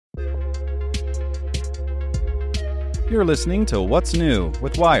You're listening to What's New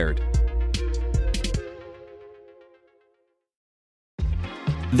with Wired.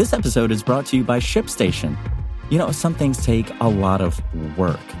 This episode is brought to you by ShipStation. You know, some things take a lot of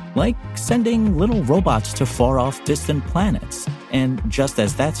work, like sending little robots to far-off distant planets. And just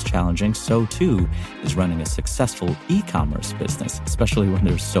as that's challenging, so too is running a successful e-commerce business, especially when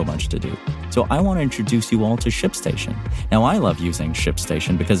there's so much to do. So I want to introduce you all to ShipStation. Now, I love using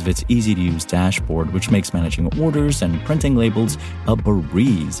ShipStation because of its easy-to-use dashboard, which makes managing orders and printing labels a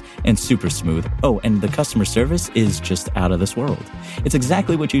breeze and super smooth. Oh, and the customer service is just out of this world. It's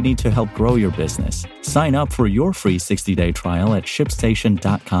exactly what you need to help grow your business. Sign up for your free 60-day trial at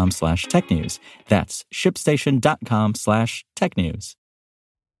shipstation.com/technews. That's shipstation.com/technews.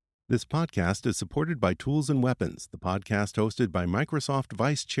 This podcast is supported by Tools and Weapons, the podcast hosted by Microsoft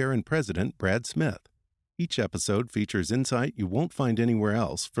Vice Chair and President Brad Smith. Each episode features insight you won't find anywhere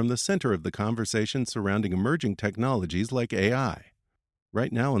else from the center of the conversation surrounding emerging technologies like AI.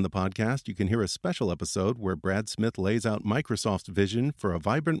 Right now on the podcast, you can hear a special episode where Brad Smith lays out Microsoft's vision for a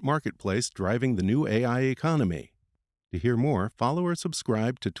vibrant marketplace driving the new AI economy. To hear more, follow or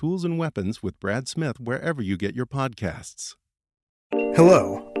subscribe to Tools and Weapons with Brad Smith wherever you get your podcasts.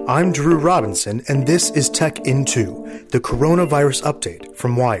 Hello, I'm Drew Robinson, and this is Tech in 2, the coronavirus update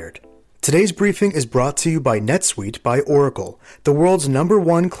from Wired. Today's briefing is brought to you by NetSuite by Oracle, the world's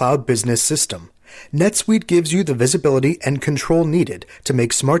 #1 cloud business system. NetSuite gives you the visibility and control needed to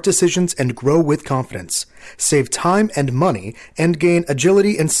make smart decisions and grow with confidence. Save time and money and gain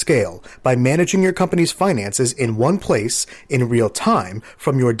agility and scale by managing your company's finances in one place in real time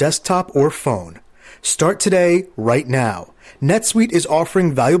from your desktop or phone. Start today, right now. NetSuite is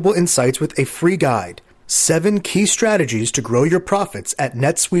offering valuable insights with a free guide. 7 key strategies to grow your profits at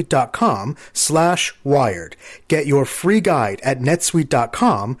netsuite.com/wired. Get your free guide at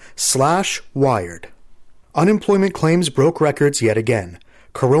netsuite.com/wired. Unemployment claims broke records yet again.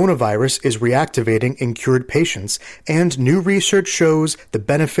 Coronavirus is reactivating in cured patients, and new research shows the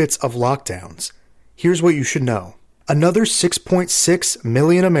benefits of lockdowns. Here's what you should know. Another 6.6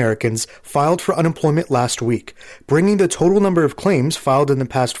 million Americans filed for unemployment last week, bringing the total number of claims filed in the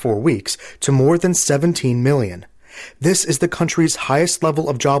past 4 weeks to more than 17 million. This is the country's highest level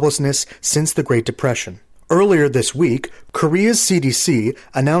of joblessness since the Great Depression. Earlier this week, Korea's CDC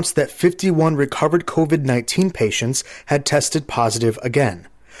announced that 51 recovered COVID-19 patients had tested positive again.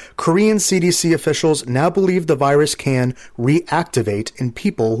 Korean CDC officials now believe the virus can reactivate in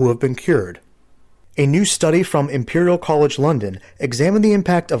people who have been cured. A new study from Imperial College London examined the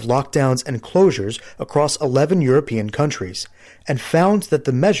impact of lockdowns and closures across 11 European countries and found that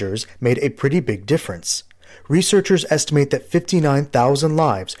the measures made a pretty big difference. Researchers estimate that 59,000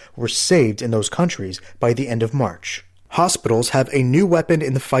 lives were saved in those countries by the end of March. Hospitals have a new weapon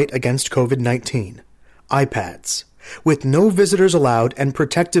in the fight against COVID-19: iPads. With no visitors allowed and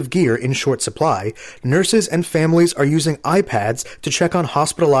protective gear in short supply, nurses and families are using iPads to check on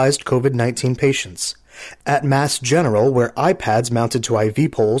hospitalized COVID-19 patients. At Mass General, where iPads mounted to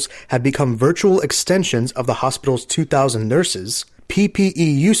IV poles have become virtual extensions of the hospital's 2,000 nurses,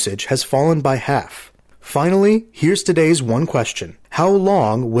 PPE usage has fallen by half. Finally, here's today's one question: how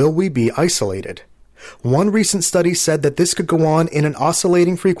long will we be isolated? One recent study said that this could go on in an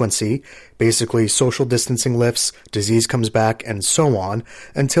oscillating frequency, basically social distancing lifts, disease comes back, and so on,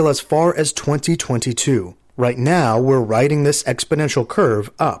 until as far as 2022. Right now, we're riding this exponential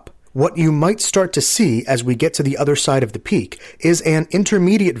curve up. What you might start to see as we get to the other side of the peak is an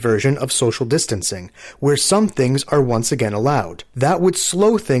intermediate version of social distancing, where some things are once again allowed. That would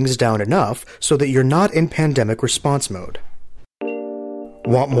slow things down enough so that you're not in pandemic response mode.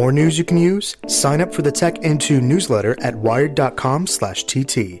 Want more news you can use? Sign up for the Tech Into newsletter at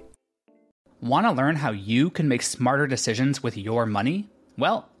wired.com/TT. Want to learn how you can make smarter decisions with your money?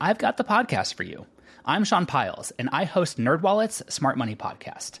 Well, I've got the podcast for you. I'm Sean Piles, and I host NerdWallet's Smart Money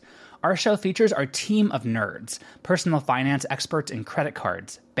Podcast. Our show features our team of nerds, personal finance experts in credit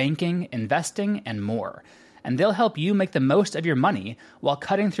cards, banking, investing, and more. And they'll help you make the most of your money while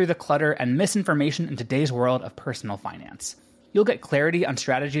cutting through the clutter and misinformation in today's world of personal finance. You'll get clarity on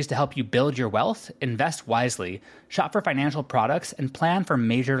strategies to help you build your wealth, invest wisely, shop for financial products, and plan for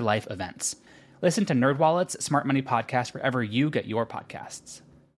major life events. Listen to NerdWallet's Smart Money Podcast wherever you get your podcasts.